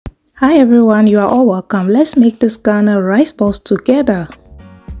Hi everyone, you are all welcome. Let's make this Ghana rice balls together.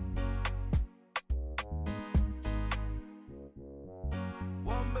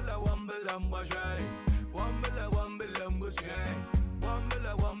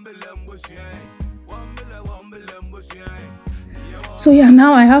 So yeah,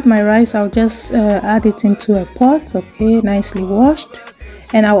 now I have my rice. I'll just add it into a pot, okay, nicely washed,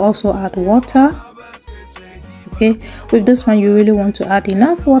 and I'll also add water. Okay, with this one you really want to add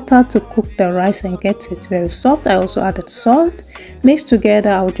enough water to cook the rice and get it very soft. I also added salt. Mixed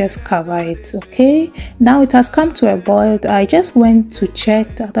together, I'll just cover it. Okay, now it has come to a boil. I just went to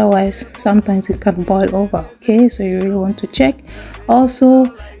check, otherwise sometimes it can boil over. Okay, so you really want to check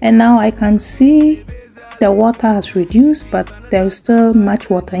also. And now I can see the water has reduced, but there's still much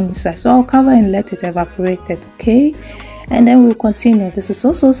water inside, so I'll cover and let it evaporate. Okay, and then we'll continue. This is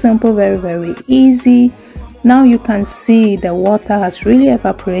also simple, very easy. Now you can see the water has really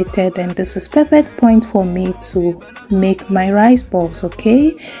evaporated, and this is perfect point for me to make my rice balls.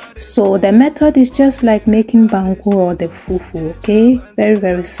 Okay, so the method is just like making banku or the fufu. Okay,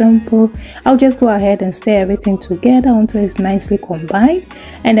 very simple. I'll just go ahead and stir everything together until it's nicely combined,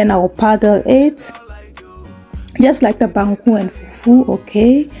 and then I'll paddle it just like the banku and fufu.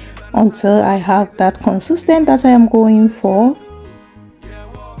 Okay, until I have that consistent that I am going for.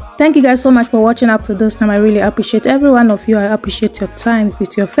 Thank you guys so much for watching up to this time. I really appreciate every one of you. I appreciate your time. If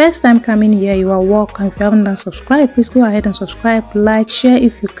it's your first time coming here, you are welcome. If you haven't done subscribe, please go ahead and subscribe, like, share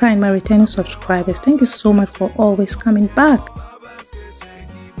if you can. My returning subscribers, thank you so much for always coming back.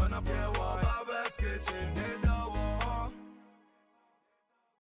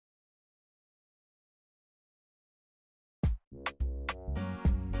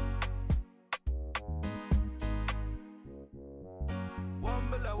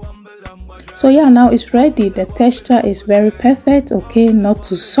 So yeah, now it's ready. The texture is very perfect. Okay, not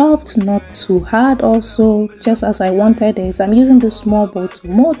too soft, not too hard, also just as I wanted it. I'm using this small bowl to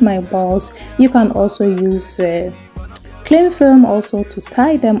mold my balls. You can also use cling film also to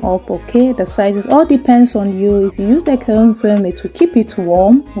tie them up. Okay, the sizes all depends on you. If you use the cling film, it will keep it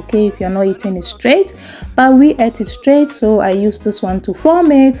warm. Okay, if you're not eating it straight, but we ate it straight, so I used this one to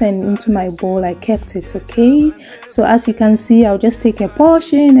form it, and into my bowl I kept it. Okay, so as you can see, I'll just take a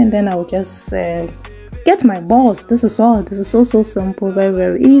portion and then I'll just get my balls. This is all. This is so simple,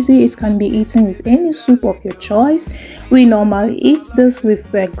 very easy. It can be eaten with any soup of your choice. We normally eat this with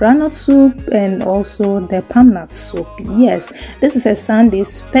granite soup and also the palm nut soup. Yes, this is a Sunday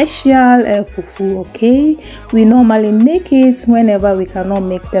special fufu. Okay, we normally make it whenever we cannot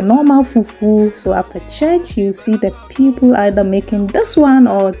make the normal fufu. So after church, you see the people either making this one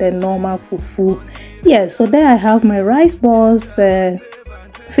or the normal fufu. Yes, so there I have my rice balls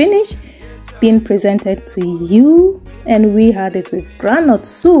finished, being presented to you, and we had it with granite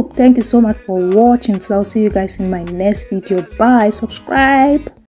soup. Thank you so much for watching. So I'll see you guys in my next video. Bye. Subscribe.